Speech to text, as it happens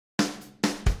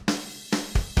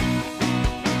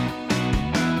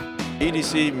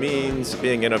EDC means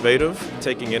being innovative,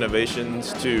 taking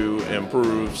innovations to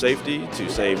improve safety, to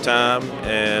save time,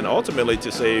 and ultimately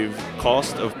to save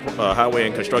cost of highway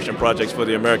and construction projects for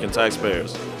the American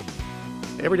taxpayers.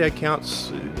 Everyday Counts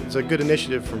is a good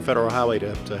initiative from Federal Highway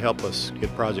to help us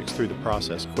get projects through the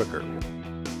process quicker.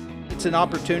 It's an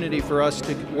opportunity for us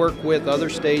to work with other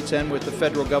states and with the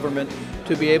federal government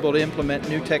to be able to implement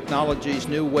new technologies,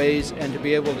 new ways, and to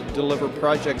be able to deliver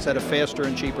projects at a faster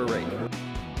and cheaper rate.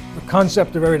 The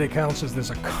concept of Everyday Counts is there's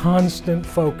a constant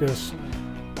focus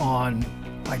on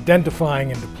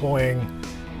identifying and deploying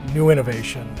new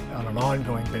innovation on an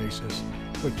ongoing basis,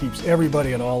 which keeps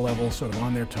everybody at all levels sort of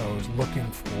on their toes looking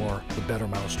for the better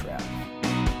mousetrap.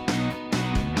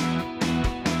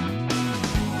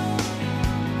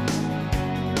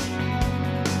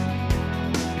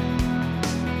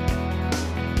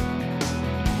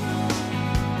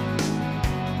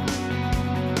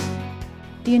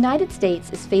 The United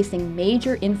States is facing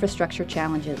major infrastructure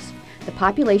challenges. The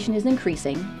population is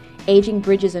increasing, aging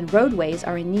bridges and roadways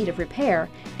are in need of repair,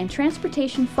 and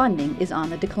transportation funding is on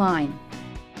the decline.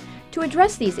 To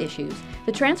address these issues,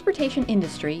 the transportation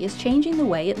industry is changing the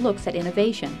way it looks at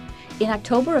innovation. In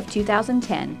October of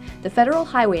 2010, the Federal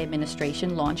Highway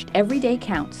Administration launched Everyday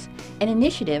Counts, an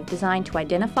initiative designed to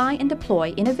identify and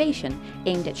deploy innovation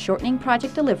aimed at shortening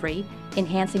project delivery,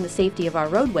 enhancing the safety of our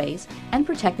roadways, and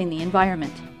protecting the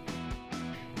environment.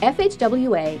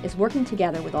 FHWA is working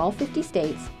together with all 50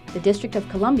 states, the District of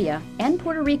Columbia, and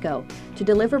Puerto Rico to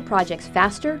deliver projects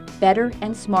faster, better,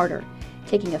 and smarter,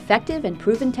 taking effective and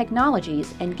proven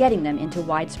technologies and getting them into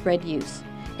widespread use,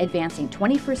 advancing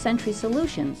 21st century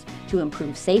solutions to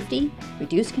improve safety,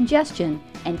 reduce congestion,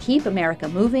 and keep America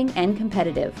moving and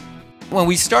competitive. When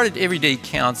we started Everyday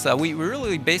Counts, we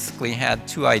really basically had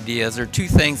two ideas, or two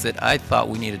things that I thought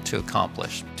we needed to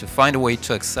accomplish. To find a way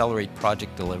to accelerate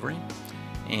project delivery,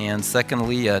 and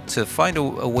secondly, to find a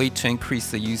way to increase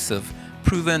the use of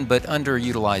proven but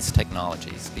underutilized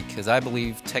technologies, because I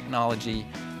believe technology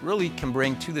really can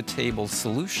bring to the table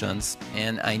solutions,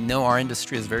 and I know our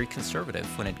industry is very conservative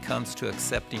when it comes to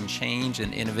accepting change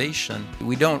and innovation.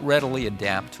 We don't readily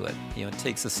adapt to it. It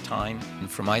takes us time,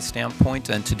 and from my standpoint,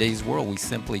 in today's world, we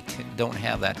simply don't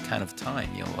have that kind of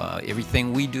time.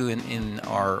 Everything we do in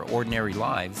our ordinary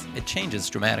lives, it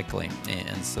changes dramatically,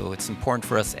 and so it's important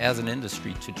for us as an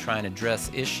industry to try and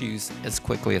address issues as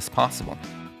quickly as possible.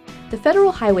 The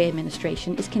Federal Highway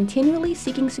Administration is continually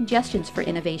seeking suggestions for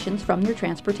innovations from their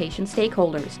transportation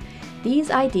stakeholders.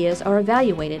 These ideas are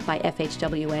evaluated by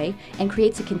FHWA and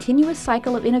creates a continuous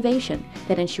cycle of innovation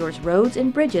that ensures roads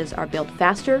and bridges are built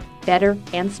faster, better,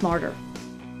 and smarter.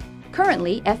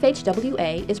 Currently,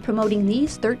 FHWA is promoting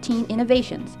these 13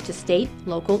 innovations to state,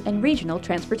 local, and regional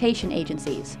transportation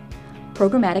agencies.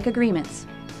 Programmatic agreements,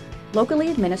 locally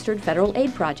administered federal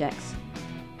aid projects,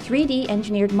 3D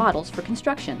engineered models for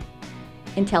construction,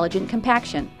 intelligent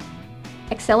compaction,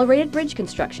 accelerated bridge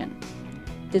construction,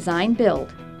 design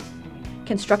build,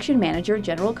 construction manager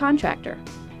general contractor,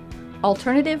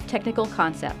 alternative technical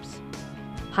concepts,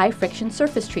 high friction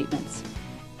surface treatments,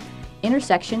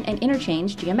 intersection and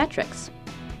interchange geometrics,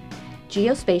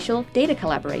 geospatial data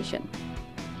collaboration,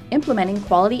 implementing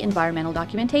quality environmental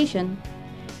documentation,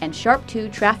 and Sharp 2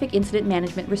 traffic incident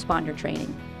management responder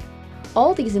training.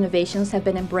 All these innovations have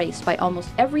been embraced by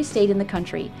almost every state in the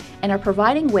country and are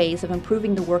providing ways of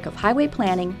improving the work of highway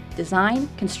planning, design,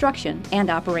 construction, and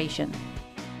operation.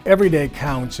 Everyday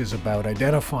Counts is about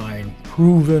identifying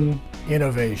proven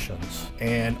innovations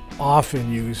and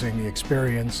often using the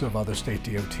experience of other state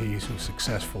DOTs who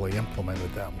successfully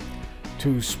implemented them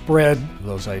to spread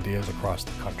those ideas across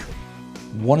the country.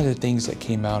 One of the things that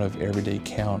came out of Everyday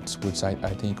Counts, which I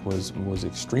think was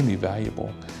extremely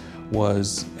valuable,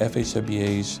 was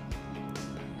FHWA's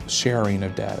sharing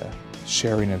of data,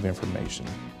 sharing of information,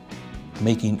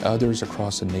 making others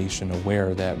across the nation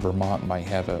aware that Vermont might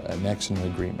have an excellent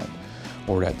agreement,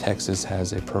 or that Texas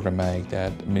has a programmatic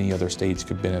that many other states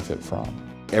could benefit from.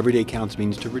 Everyday Counts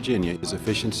means to Virginia is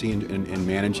efficiency in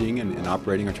managing and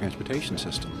operating our transportation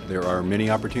system. There are many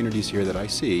opportunities here that I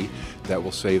see that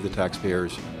will save the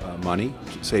taxpayers money,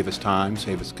 save us time,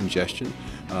 save us congestion,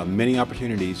 many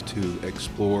opportunities to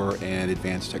explore and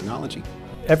advance technology.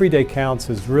 Everyday Counts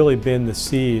has really been the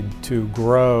seed to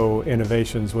grow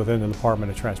innovations within the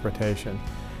Department of Transportation.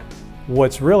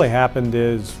 What's really happened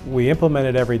is we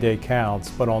implemented Everyday Counts,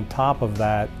 but on top of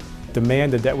that,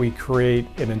 demanded that we create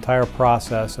an entire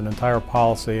process, an entire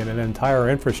policy, and an entire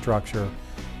infrastructure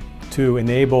to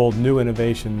enable new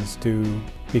innovations to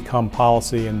become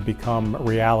policy and become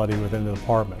reality within the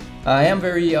department. I am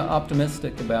very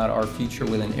optimistic about our future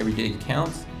within Everyday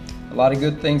Counts. A lot of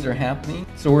good things are happening.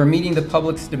 So we're meeting the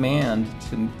public's demand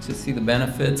to see the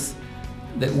benefits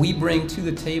that we bring to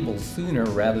the table sooner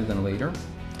rather than later.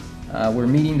 We're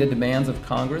meeting the demands of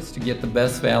Congress to get the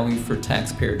best value for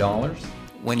taxpayer dollars.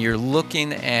 When you're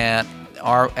looking at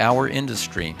our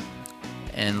industry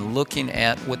and looking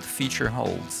at what the future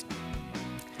holds,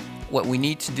 what we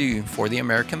need to do for the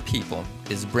American people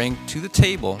is bring to the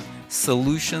table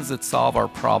solutions that solve our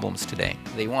problems today.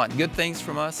 They want good things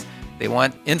from us. They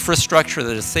want infrastructure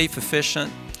that is safe,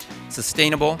 efficient,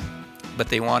 sustainable, but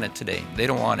they want it today. They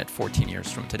don't want it 14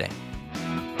 years from today.